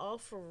we're all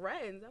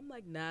friends. I'm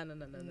like, nah. I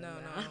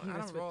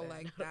don't roll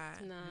like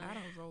that. Nah. I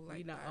don't roll like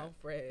we that. not all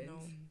friends.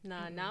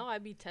 No. Now I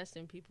be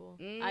testing people.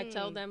 I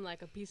tell them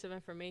like a piece of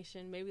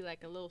information, maybe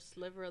like a little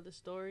sliver of the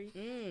story,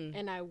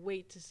 and I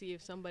wait to see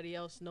if somebody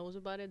else knows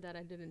about it that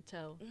I didn't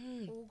tell.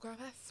 Oh, girl,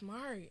 that's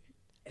smart.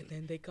 And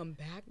then they come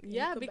back.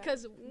 Yeah,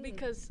 because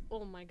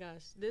oh my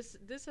gosh, this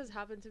has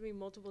happened to me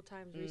multiple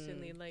times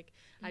recently. Like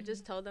I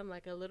just tell them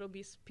like a little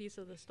piece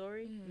of the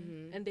story,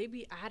 and they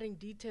be adding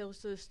details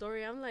to the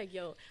story. I'm like,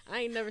 yo,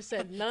 I ain't never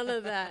said none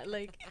of that.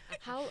 Like,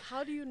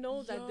 how do you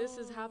know that this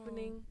is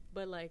happening,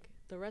 but like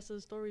the rest of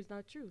the story is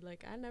not true?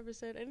 Like I never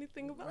said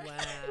anything about it.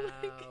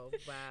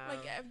 Wow.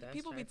 Like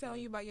people be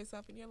telling you about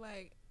yourself, and you're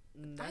like,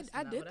 That's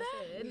I not did what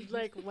that? said.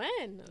 Like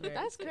when? Right.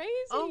 That's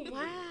crazy. Oh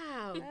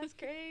wow. That's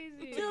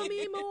crazy. Tell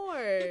me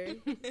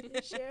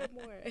more. Share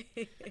more.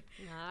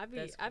 Nah,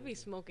 I be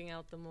smoking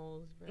out the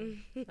moles, bro.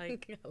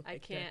 Like I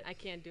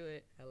can't do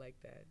it. I like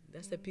that.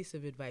 That's a piece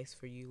of advice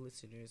for you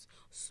listeners.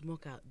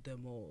 Smoke out the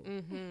mold.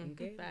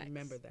 Okay? Facts.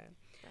 Remember that.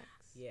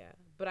 Facts. Yeah.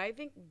 But I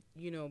think,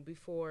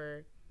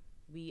 before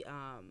we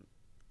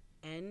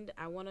end,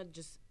 I want to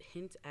just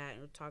hint at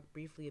or talk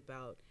briefly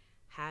about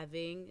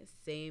having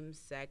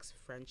same-sex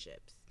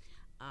friendships,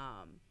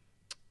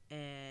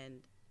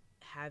 and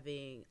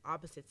having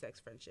opposite-sex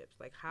friendships.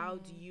 Like, how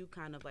do you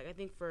kind of, like, I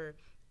think for,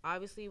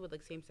 obviously, with,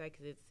 like, same-sex,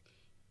 it's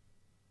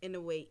in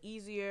a way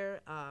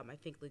easier. I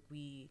think, like,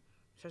 we,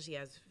 especially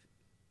as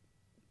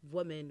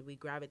women, we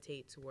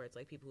gravitate towards,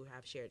 like, people who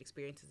have shared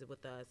experiences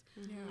with us,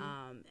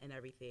 and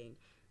everything.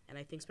 And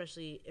I think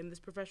especially in this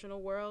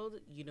professional world,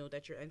 you know,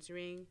 that you're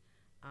entering,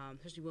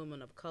 especially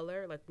women of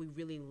color, like, we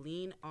really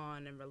lean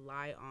on and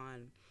rely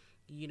on,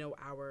 you know,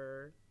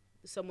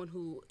 someone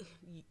who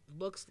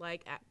looks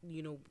like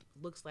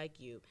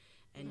you,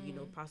 and you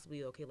know,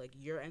 possibly, okay, like,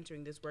 you're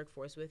entering this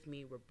workforce with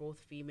me, we're both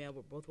female,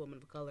 we're both women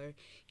of color,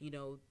 you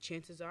know,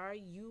 chances are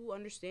you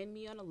understand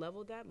me on a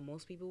level that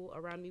most people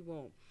around me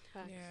won't.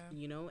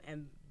 You know.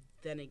 And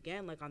then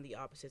again, like, on the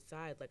opposite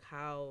side, like,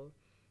 how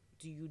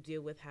do you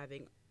deal with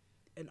having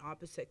an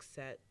opposite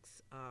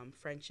sex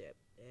friendship?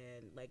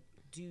 And, like,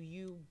 do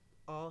you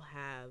all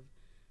have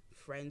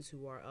friends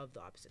who are of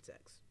the opposite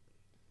sex?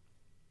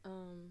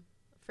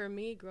 For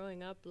me,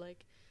 growing up,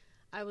 like,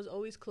 I was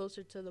always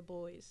closer to the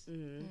boys.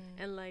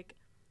 And, like,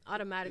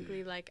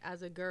 automatically, like,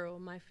 as a girl,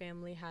 my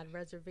family had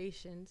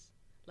reservations.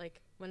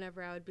 Like,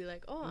 whenever I would be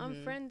like, oh,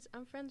 I'm friends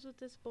with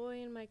this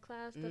boy in my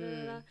class,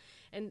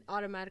 and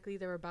automatically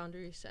there were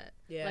boundaries set.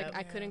 Like,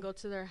 I couldn't go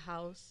to their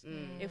house.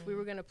 If we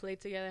were gonna play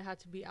together, it had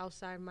to be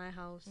outside my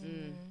house.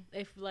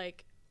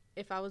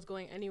 If I was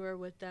going anywhere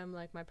with them,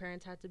 like, my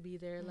parents had to be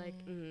there, like,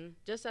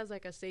 just as,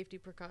 like, a safety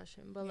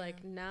precaution. But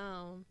like,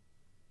 now,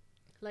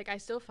 like, I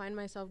still find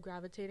myself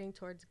gravitating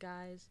towards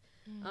guys,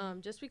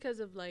 just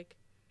because of, like,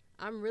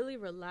 I'm really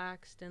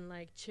relaxed and,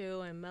 like,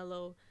 chill and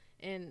mellow,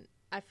 and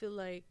I feel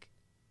like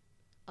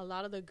a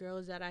lot of the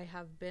girls that I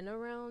have been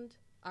around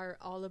are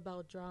all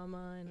about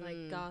drama and,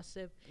 like,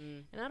 gossip,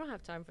 and I don't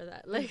have time for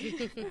that. Like,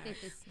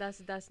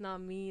 that's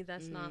not me.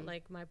 That's not,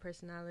 like, my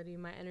personality.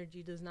 My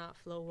energy does not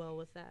flow well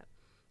with that.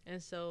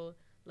 And so,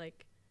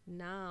 like,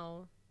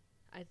 now,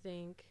 I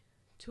think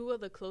two of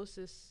the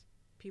closest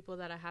people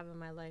that I have in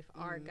my life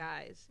are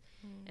guys,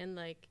 and,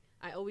 like,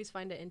 I always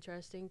find it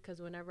interesting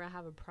because whenever I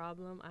have a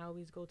problem, I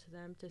always go to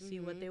them to see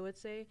what they would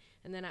say,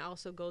 and then I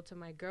also go to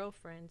my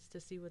girlfriends to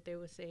see what they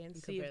would say and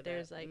see if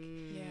there's like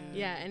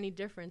any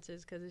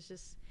differences, because it's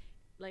just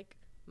like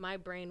my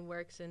brain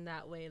works in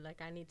that way.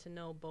 Like, I need to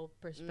know both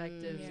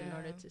perspectives in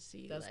order to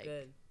see that's like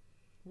good.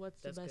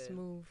 What's That's the best good.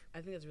 move.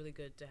 I think that's really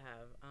good to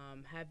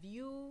have. Have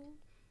you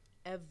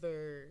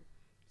ever,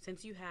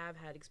 since you have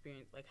had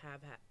experience, like,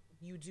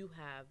 you do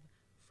have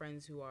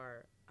friends who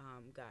are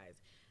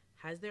guys,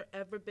 has there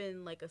ever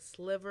been, like, a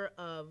sliver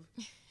of,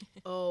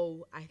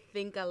 oh, I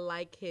think I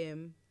like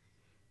him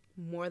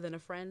more than a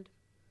friend?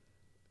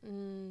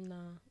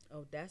 No.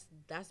 Oh, that's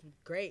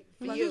great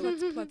for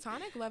you.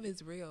 Platonic love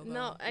is real, though.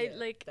 No, I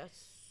like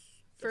that's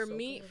for so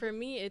me. good. For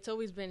me, it's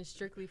always been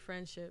strictly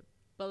friendship.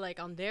 But,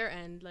 like, on their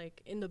end,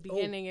 like, in the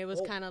beginning, it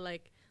was kind of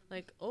like,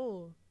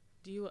 oh,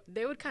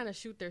 they would kind of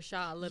shoot their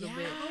shot a little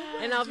bit,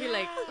 and I'll be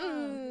like,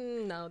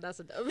 no, that's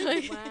a dub.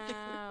 Like,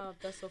 wow,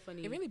 that's so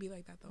funny. It really be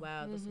like that, though.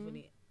 Wow, that's so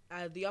funny.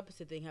 The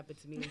opposite thing happened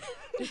to me.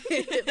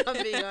 If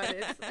I'm being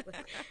honest,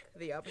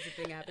 the opposite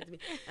thing happened to me,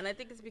 and I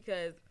think it's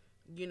because,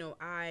 you know,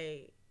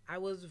 I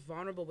was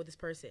vulnerable with this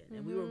person,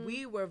 and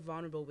we were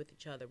vulnerable with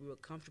each other. We were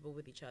comfortable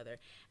with each other,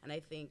 and I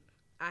think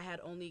I had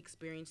only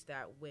experienced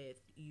that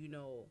with, you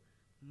know,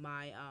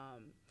 my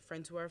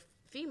friends who are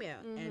female,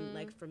 and,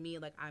 like, for me,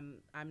 like,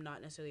 I'm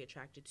not necessarily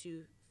attracted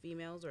to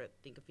females or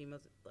think of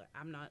females.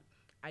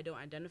 I don't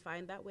identify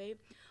in that way,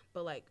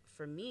 but, like,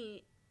 for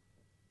me,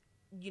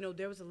 you know,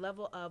 there was a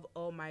level of,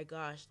 oh my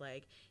gosh,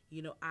 like,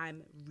 you know,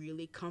 I'm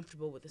really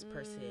comfortable with this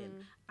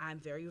person. I'm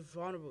very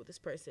vulnerable with this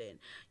person.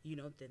 You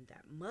know, then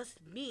that must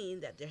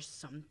mean that there's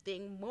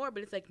something more.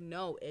 But it's like,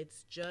 no,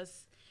 it's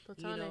just,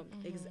 platonic. You know,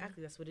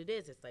 exactly, that's what it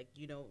is. It's like,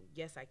 you know,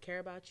 yes, I care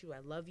about you, I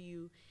love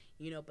you,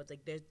 you know, but,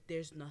 like,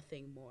 there's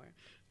nothing more.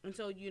 And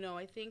so, you know,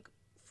 I think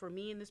for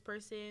me and this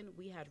person,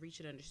 we had reached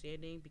an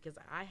understanding because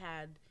I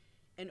had,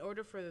 in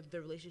order for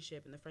the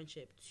relationship and the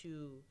friendship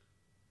to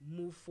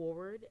move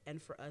forward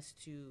and for us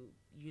to,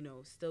 you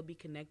know, still be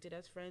connected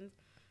as friends,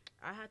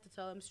 I had to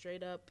tell him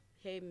straight up,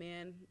 hey,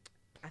 man,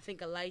 I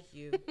think I like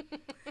you.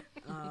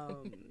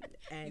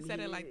 And you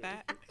said it like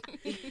that?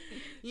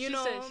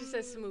 She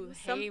said smooth,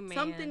 hey, man.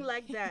 Something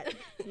like that.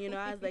 You know,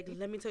 I was like,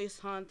 let me tell you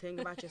something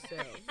about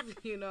yourself,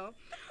 you know?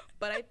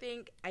 But I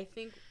think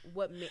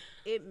what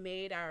it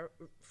made our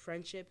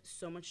friendship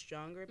so much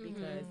stronger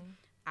because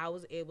I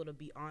was able to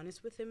be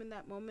honest with him in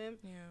that moment.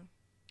 Yeah.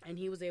 And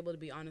he was able to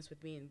be honest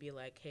with me and be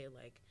like, hey,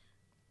 like,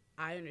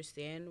 I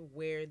understand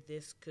where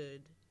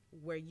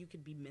you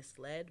could be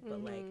misled,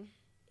 but, like,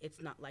 it's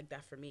not like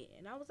that for me.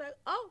 And I was like,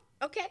 oh,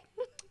 okay.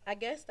 I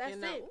guess that's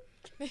it.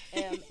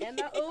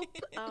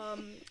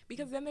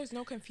 Because then there's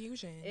no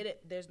confusion.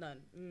 There's none.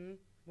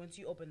 Once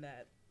you open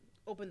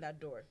that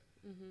door.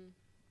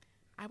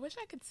 I wish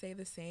I could say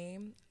the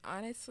same.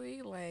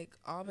 Honestly, like,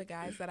 all the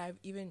guys that I've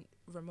even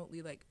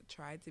remotely, like,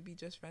 tried to be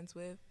just friends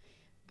with,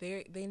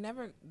 they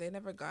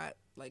never got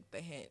like the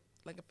hint.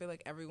 Like I feel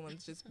like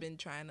everyone's just been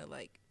trying to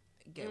like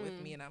get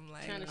with me, and I'm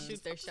like trying to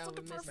shoot their shot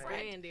with Miss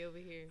Brandy over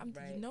here.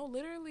 No,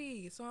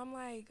 literally. So I'm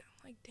like,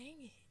 dang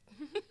it.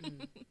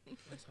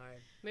 That's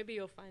hard. Maybe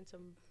you'll find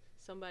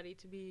somebody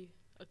to be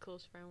a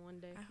close friend one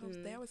day. I hope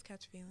they always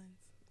catch feelings.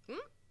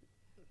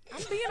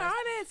 I'm being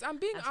honest. I'm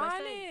being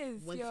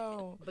honest,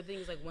 yo. But the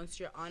thing is, like, once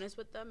you're honest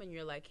with them and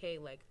you're like, hey,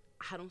 like,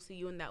 I don't see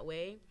you in that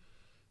way,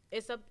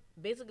 it's up.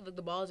 Basically,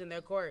 the ball's in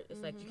their court.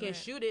 It's like you can't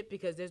shoot it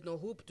because there's no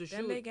hoop to shoot.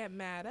 Then they get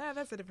mad.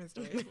 That's a different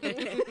story.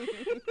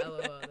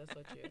 LOL, that's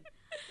so true.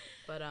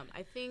 But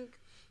I think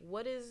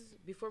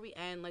before we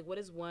end, like, what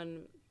is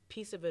one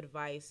piece of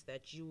advice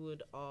that you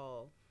would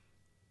all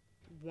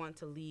want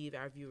to leave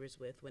our viewers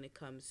with when it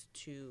comes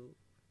to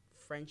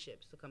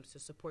friendships, when it comes to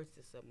support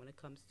system, when it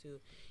comes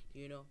to,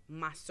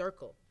 my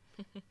circle?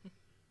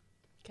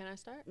 Can I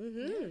start? Mm-hmm.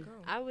 Yeah, go.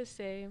 I would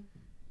say,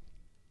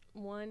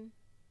 one,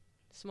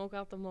 smoke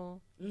out the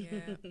mole.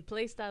 Yeah.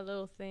 Place that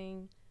little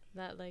thing,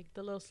 that like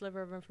the little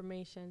sliver of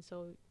information,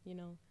 so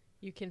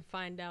you can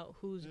find out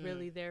who's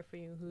really there for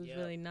you, who's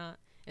really not,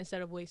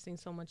 instead of wasting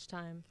so much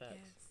time. Yes.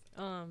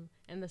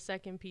 And the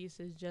second piece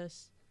is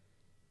just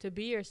to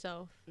be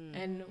yourself.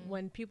 And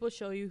when people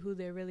show you who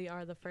they really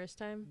are the first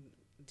time,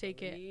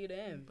 take it.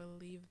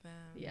 Believe them.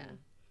 Yeah.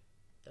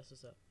 That's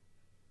what's up.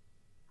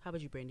 How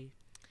about you, Brandy?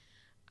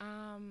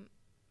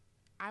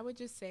 I would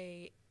just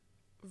say,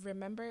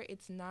 remember,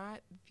 it's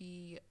not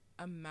the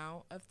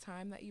amount of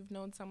time that you've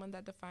known someone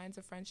that defines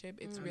a friendship.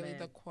 It's really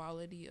the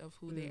quality of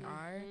who they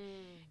are.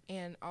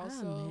 And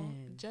also,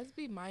 just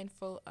be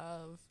mindful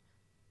of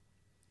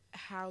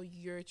how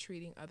you're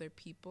treating other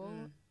people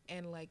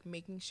and, like,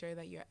 making sure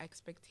that your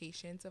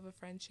expectations of a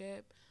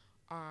friendship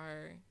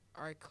are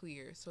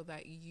clear, so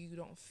that you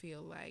don't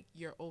feel like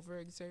you're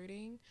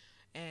overexerting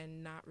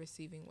and not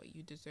receiving what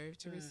you deserve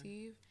to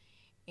receive.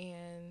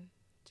 And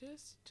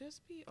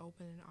just be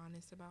open and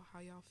honest about how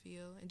y'all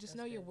feel, and just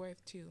know your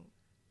worth too.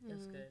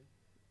 That's good.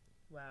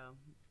 Wow.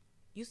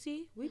 You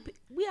see, we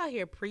out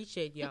here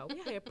preaching, y'all.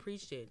 We out here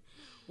preaching.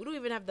 We don't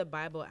even have the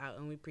Bible out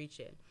and we preach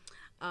it.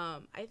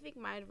 I think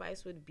my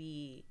advice would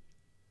be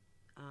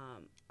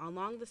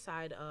along the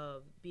side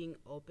of being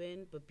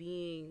open, but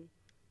be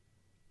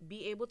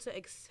able to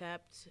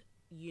accept,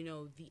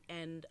 the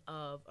end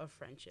of a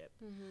friendship.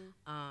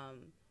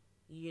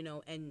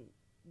 And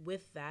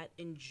with that,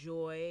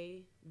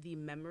 enjoy the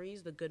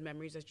memories, the good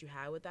memories that you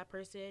had with that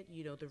person,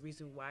 the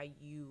reason why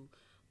you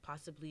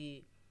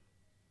possibly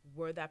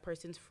were that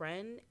person's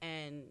friend,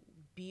 and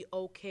be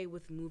okay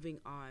with moving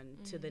on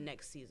to the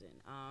next season.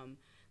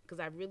 Because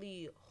I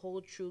really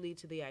hold truly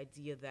to the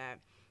idea that,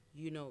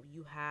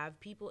 you have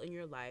people in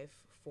your life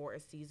for a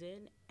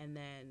season, and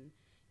then,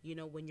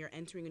 when you're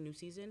entering a new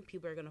season,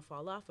 people are going to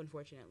fall off,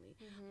 unfortunately.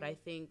 But I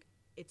think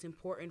it's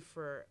important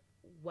for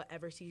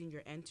whatever season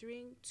you're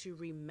entering to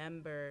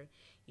remember,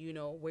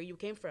 where you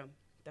came from.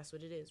 That's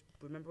what it is.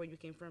 Remember where you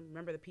came from.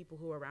 Remember the people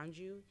who are around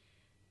you,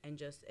 and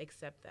just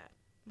accept that.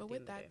 But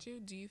with that,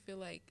 do you feel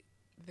like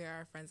there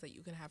are friends that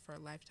you can have for a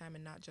lifetime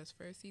and not just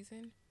for a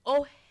season?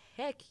 Oh,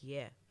 heck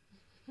yeah.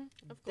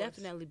 Of course.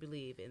 Definitely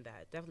believe in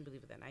that.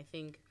 And I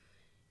think,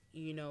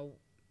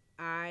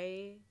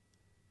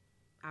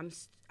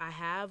 I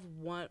have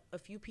a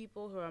few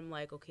people who I'm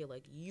like, okay,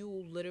 like, you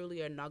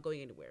literally are not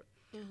going anywhere.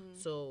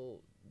 So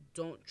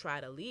don't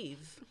try to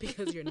leave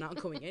because you're not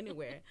going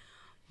anywhere.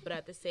 But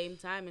at the same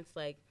time, it's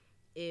like,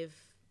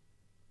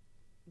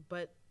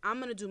 but I'm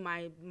going to do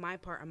my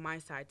part on my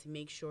side to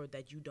make sure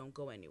that you don't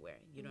go anywhere.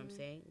 You know what I'm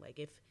saying? Like,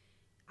 if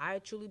I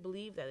truly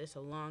believe that it's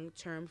a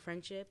long-term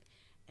friendship,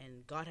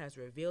 and God has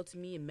revealed to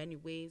me in many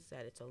ways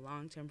that it's a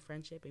long-term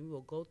friendship, and we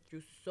will go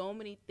through so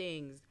many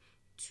things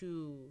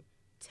to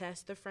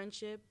test the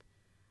friendship,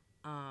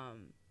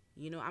 I'm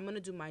going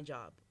to do my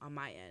job on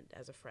my end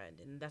as a friend,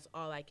 and that's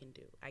all I can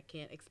do. I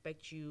can't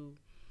expect you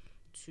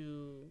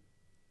to,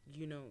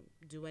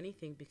 do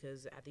anything,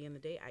 because at the end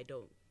of the day,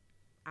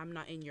 I'm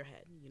not in your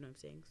head, you know what I'm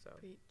saying? So,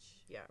 Preach.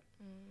 Yeah.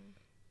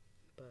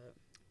 But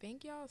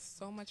thank y'all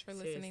so much for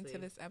listening to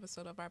this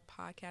episode of our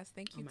podcast.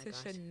 Thank you to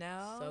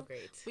Chanel. So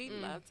great. We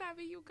loved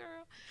having you,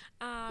 girl.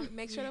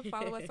 Make sure to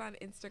follow us on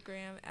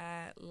Instagram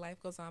at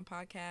Life Goes On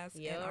Podcast,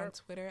 and on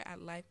Twitter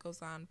at Life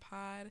Goes On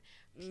Pod,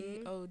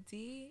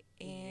 POD.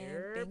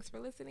 And thanks for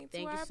listening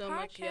to our podcast. Thank you so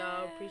much,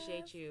 y'all.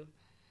 Appreciate you.